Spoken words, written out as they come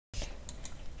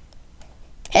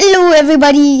Hello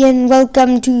everybody and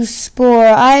welcome to Spore.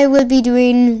 I will be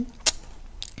doing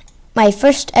my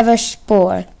first ever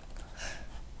spore.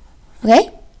 Okay?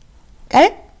 Got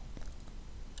it?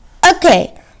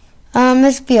 Okay.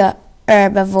 Let's be a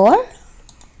herbivore.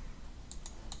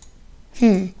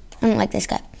 I don't like this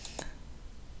guy.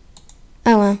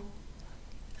 Oh well.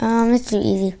 Let's do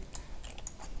easy.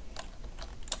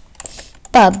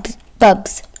 Bubs.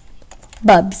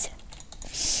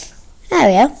 There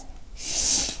we go.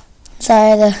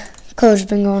 Sorry, the code's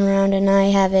been going around and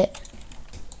I have it.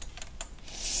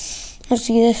 Let's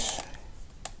see this.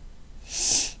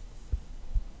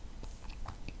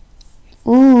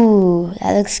 Ooh,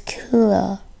 that looks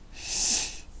cool.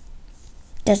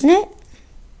 Doesn't it?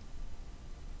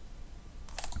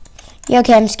 Yeah,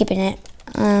 okay, I'm skipping it.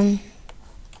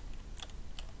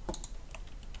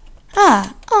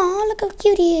 Aw, look how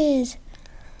cute he is.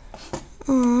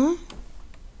 Aw,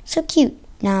 so cute.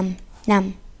 Nom.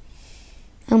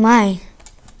 Oh my,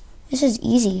 this is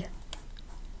easy.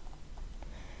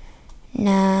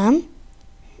 Nom.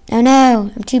 Oh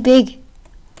no, I'm too big.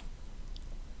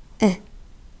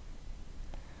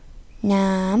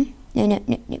 Nom. No.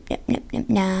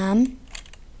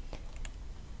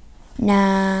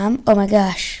 Nom. Oh my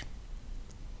gosh.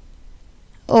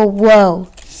 Oh, whoa.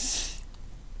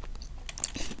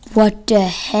 What the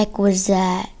heck was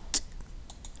that?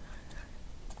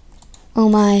 Oh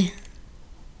my.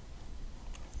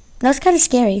 That was kind of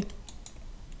scary.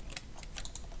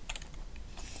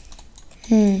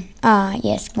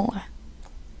 Yes, more.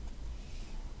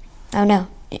 Oh no.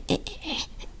 I'm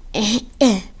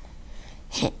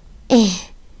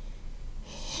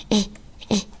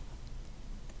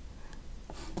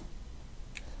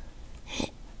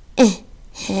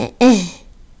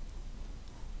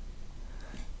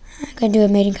gonna do a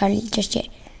mating car just yet.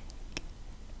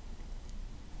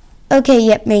 Okay,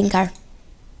 yep, mating car.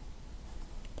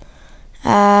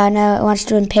 No, it wants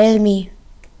to impale me.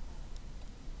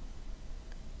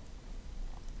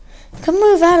 Come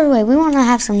move out of the way. We want to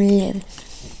have some live.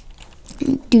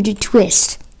 Do the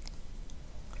twist.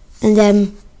 And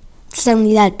then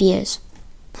suddenly that appears.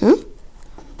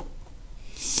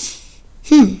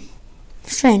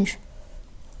 Strange.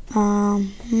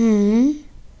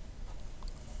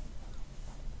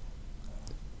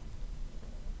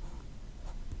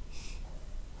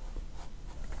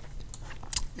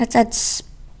 Let's add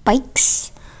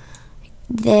spikes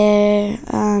there.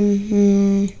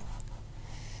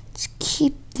 Let's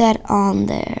keep that on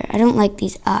there. I don't like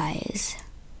these eyes.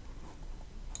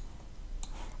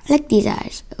 I like these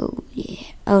eyes. Oh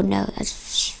yeah. Oh no,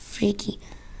 that's freaky.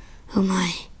 Oh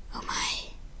my.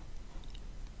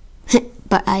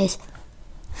 Butt eyes.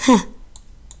 Huh.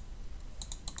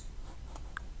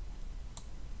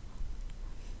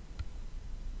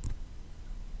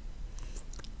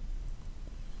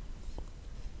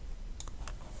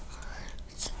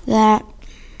 That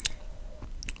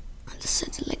I'll just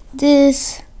set it like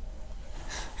this.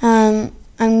 I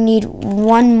need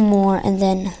one more and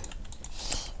then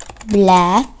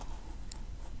blah.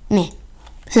 Meh.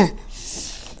 Huh.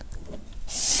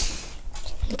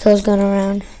 The code's going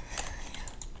around.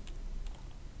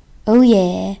 Oh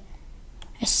yeah.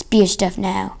 I spear stuff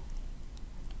now.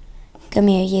 Come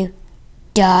here, you.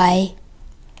 Die.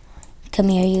 Come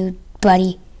here, you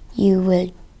buddy. You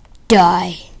will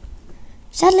die.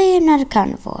 Sadly, I'm not a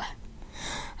carnivore.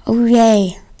 Oh,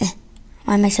 yay.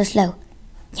 Why am I so slow?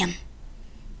 Yum.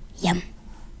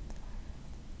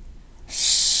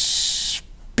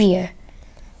 Spear.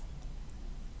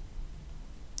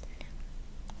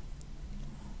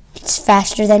 It's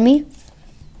faster than me.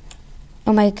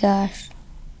 Oh my gosh.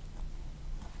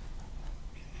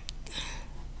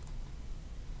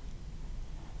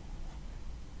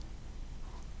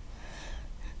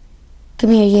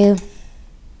 Come here, you.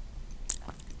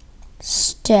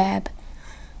 Stab.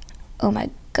 Oh my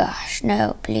gosh,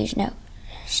 no, please, no.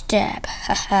 Stab.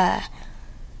 Haha.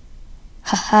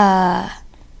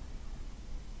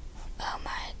 Oh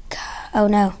my god. Oh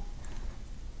no.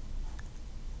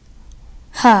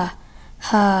 Ha.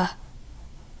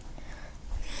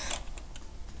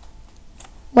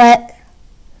 What?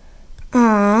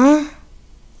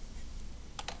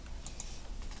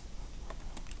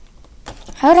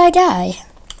 How'd I die?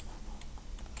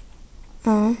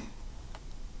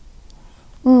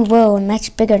 Ooh, whoa,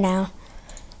 much bigger now.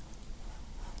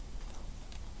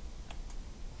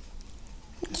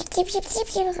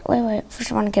 Wait.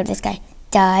 First I want to kill this guy.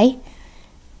 Die.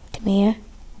 Come here.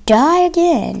 Die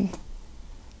again.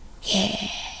 Yeah.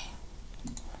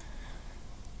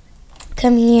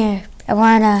 Come here. I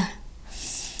want to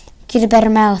get a better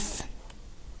mouth.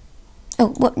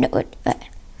 Oh, what? No, what?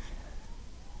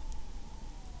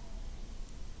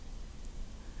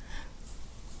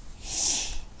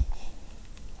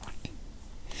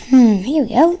 Here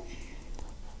we go.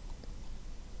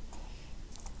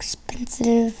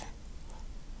 Expensive.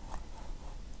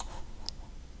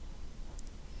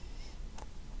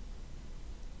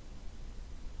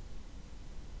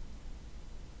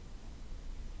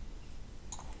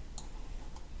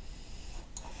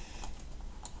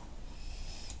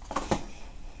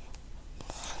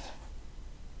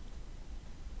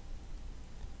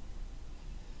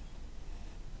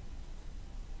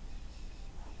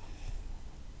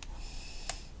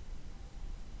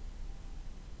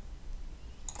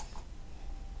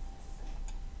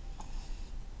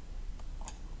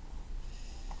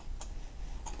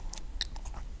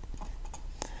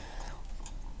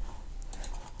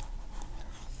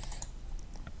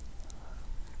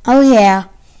 Oh yeah,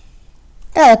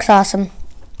 that looks awesome.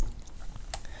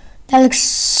 That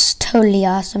looks totally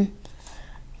awesome.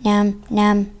 Nam,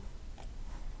 nam,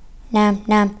 nam,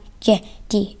 nam. Yeah,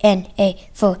 DNA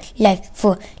for life,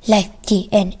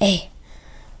 DNA.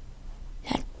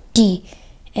 Not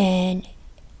DNA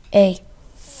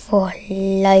for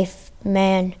life,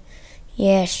 man.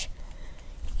 Yes,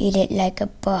 eat it like a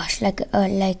boss, like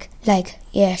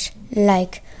yes,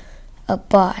 like a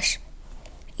boss.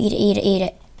 Eat it, eat it, eat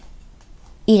it.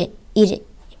 Eat it, eat it,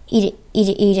 eat it, eat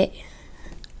it, eat it.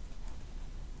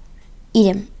 Eat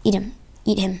him, eat him,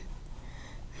 eat him.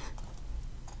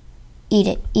 Eat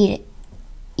it, eat it,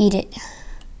 eat it,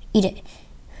 eat it,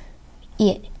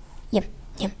 eat it. Yum,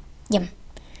 yum, yum.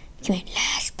 Come here,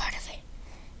 last part of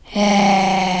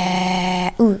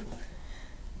it. Ooh.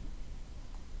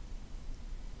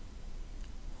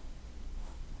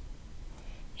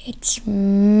 It's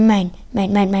mine,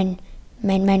 mine, mine, mine,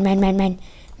 mine, mine, mine, mine, mine,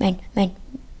 mine, mine.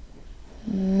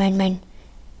 Mine, mine.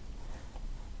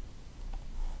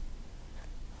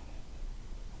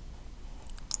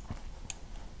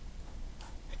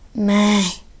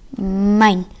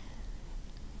 Mine.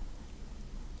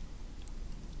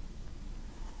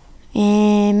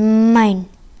 And mine.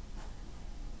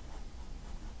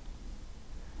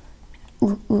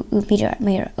 Ooh, meteor,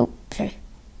 meteor. Oh, sorry.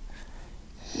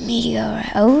 Meteor.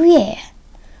 Oh, yeah.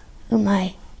 Oh,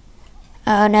 my.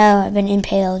 Oh, no, I've been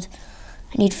impaled.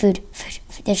 I need food. Food.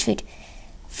 There's food.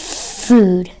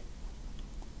 Food.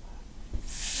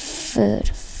 Food.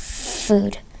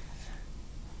 Food.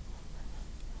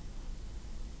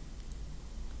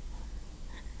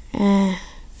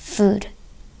 Food.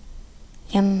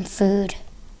 Yum, food.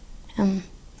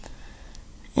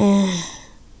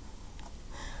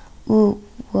 Ooh,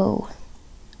 whoa.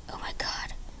 Oh my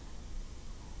god.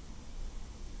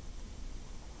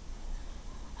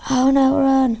 Oh no,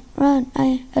 run, run.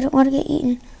 I don't want to get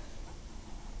eaten.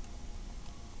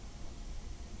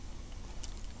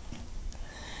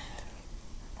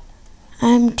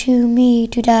 I'm too me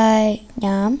to die.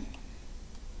 Nom.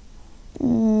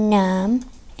 Nom.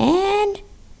 And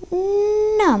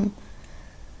nom.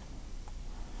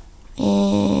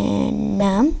 And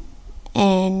nom.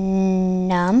 And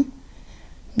nom.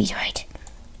 Meteorite.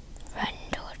 Run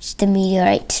towards the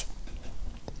meteorite.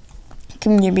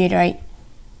 Come here, meteorite.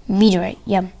 Meteorite,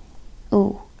 yum.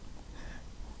 Ooh.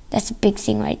 That's a big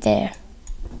thing right there.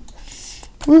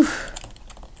 Woo.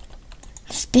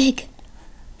 It's big.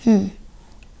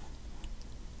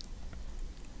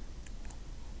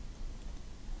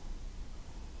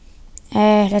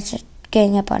 That's just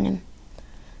getting up on him.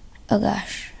 Oh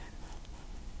gosh.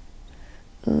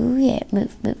 Ooh yeah,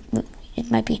 move.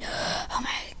 It might be. Oh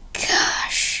my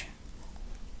gosh.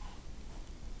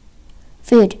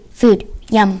 Food,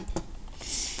 yum.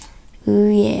 Ooh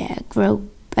yeah,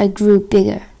 I grew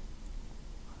bigger.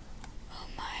 Oh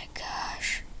my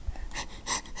gosh.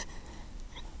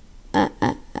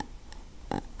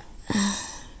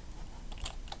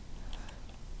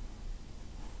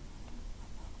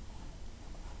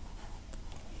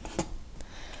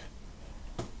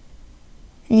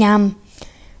 Nom.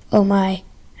 Oh my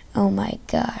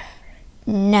god.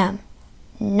 Nom.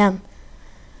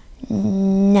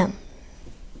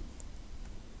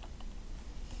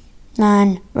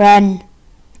 Run.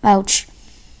 Ouch.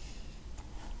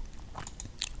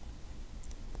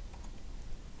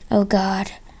 Oh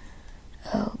god.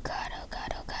 Oh gosh.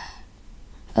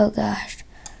 Oh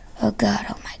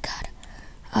my god.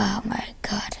 Oh my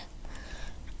god.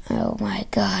 Oh my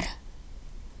god.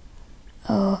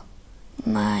 Oh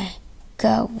my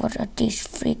god, what are these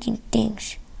freaking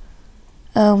things?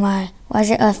 Oh my, why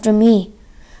is it after me?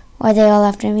 Why are they all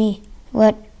after me?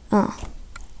 What? Oh.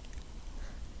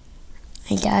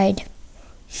 I died.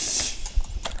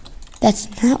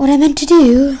 That's not what I meant to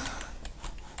do.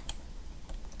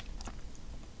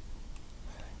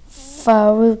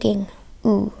 Faruking.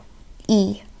 Ooh.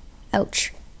 E.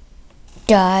 Ouch.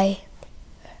 Die.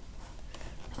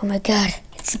 Oh my god,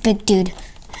 it's a big dude.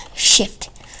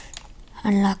 Shift.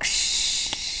 Unlock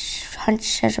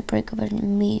hunch as a breakable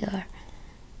meteor.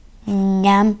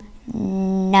 Num.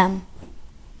 Num.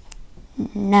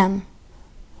 Num.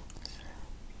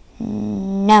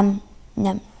 Num.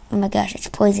 Num. Oh my gosh, it's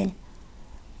poison.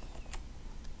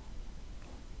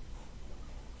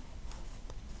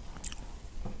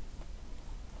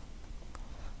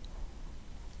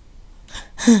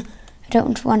 I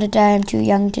don't want to die. I'm too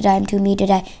young to die. I'm too me to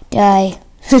die. Die.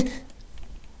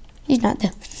 He's not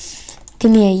though.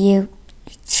 Come here, you.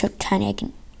 It's so tiny I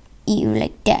can eat you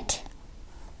like that.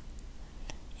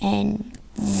 And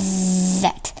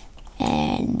that.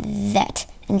 And that.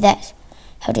 And that.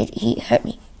 How did he hurt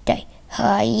me? Die.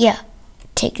 Yeah.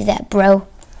 Take that, bro.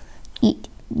 Eat.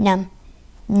 Num.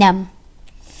 Num.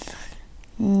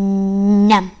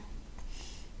 Num.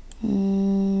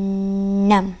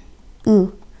 Num.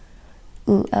 Ooh.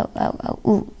 Ooh, ow, ow, ow,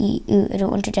 ooh, ooh, I don't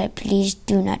want to die. Please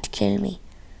do not kill me.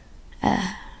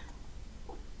 I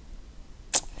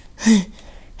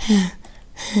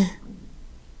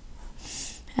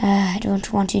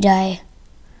don't want to die.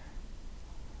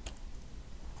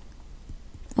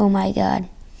 Oh my god.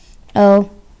 Oh.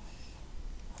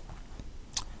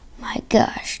 My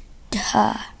gosh.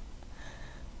 Ha.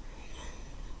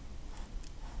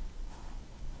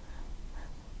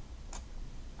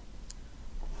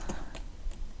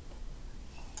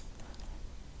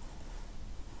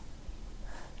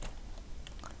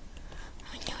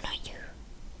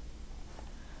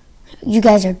 You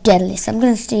guys are deadly, so I'm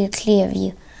going to stay clear of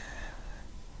you.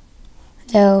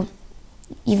 Though,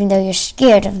 even though you're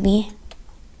scared of me,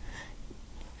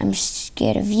 I'm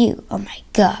scared of you. Oh my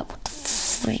god, what the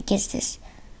freak is this?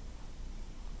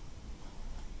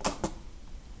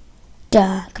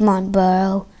 Duh, come on,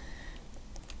 bro.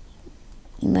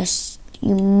 You must.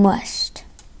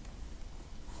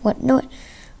 What? No,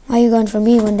 why are you going for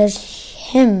me when there's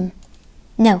him?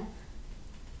 No.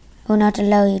 I will not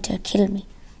allow you to kill me.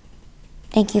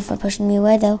 Thank you for pushing me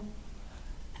away, though.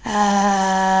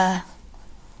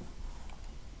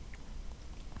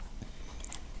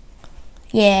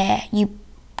 Yeah, you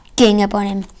gang up on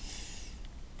him.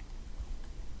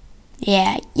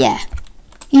 Yeah.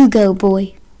 You go,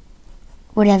 boy.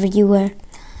 Whatever you were.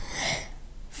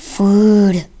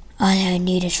 Food. All I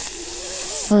need is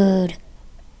food.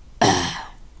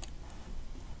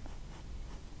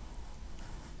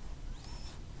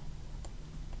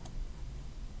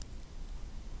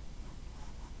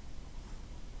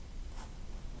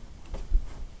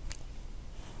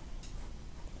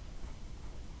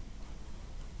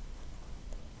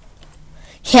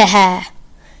 Yeah,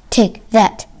 take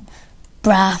that,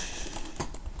 brah.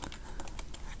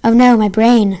 Oh no, my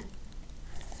brain.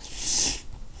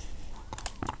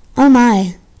 Oh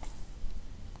my.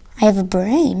 I have a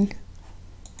brain.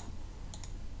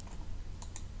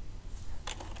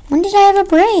 When did I have a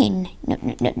brain? No,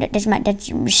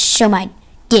 that's so my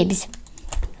dibs.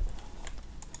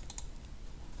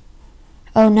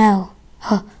 Oh no.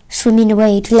 Huh, swimming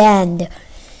away to land.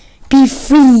 Be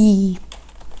free.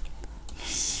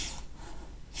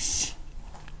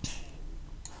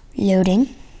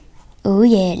 Loading. Oh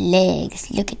yeah, legs.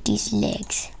 Look at these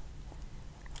legs.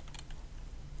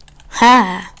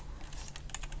 Ha!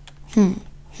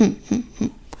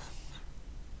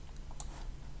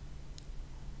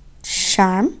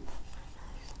 Charm.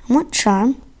 I want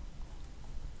charm.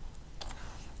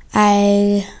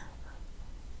 I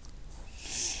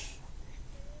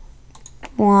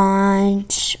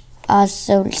want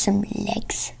also some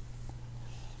legs.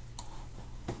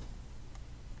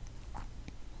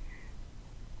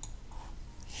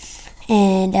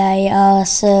 And I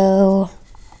also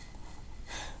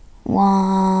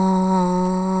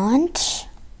want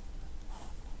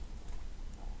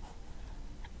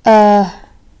 1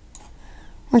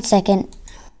 second.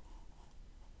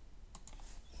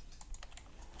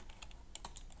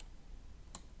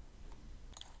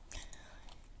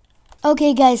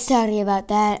 Okay guys, sorry about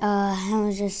that. That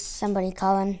was just somebody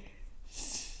calling.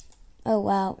 Oh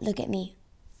wow, look at me.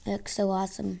 I look so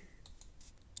awesome.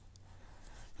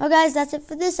 Well guys, that's it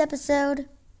for this episode.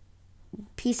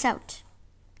 Peace out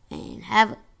and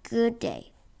have a good day.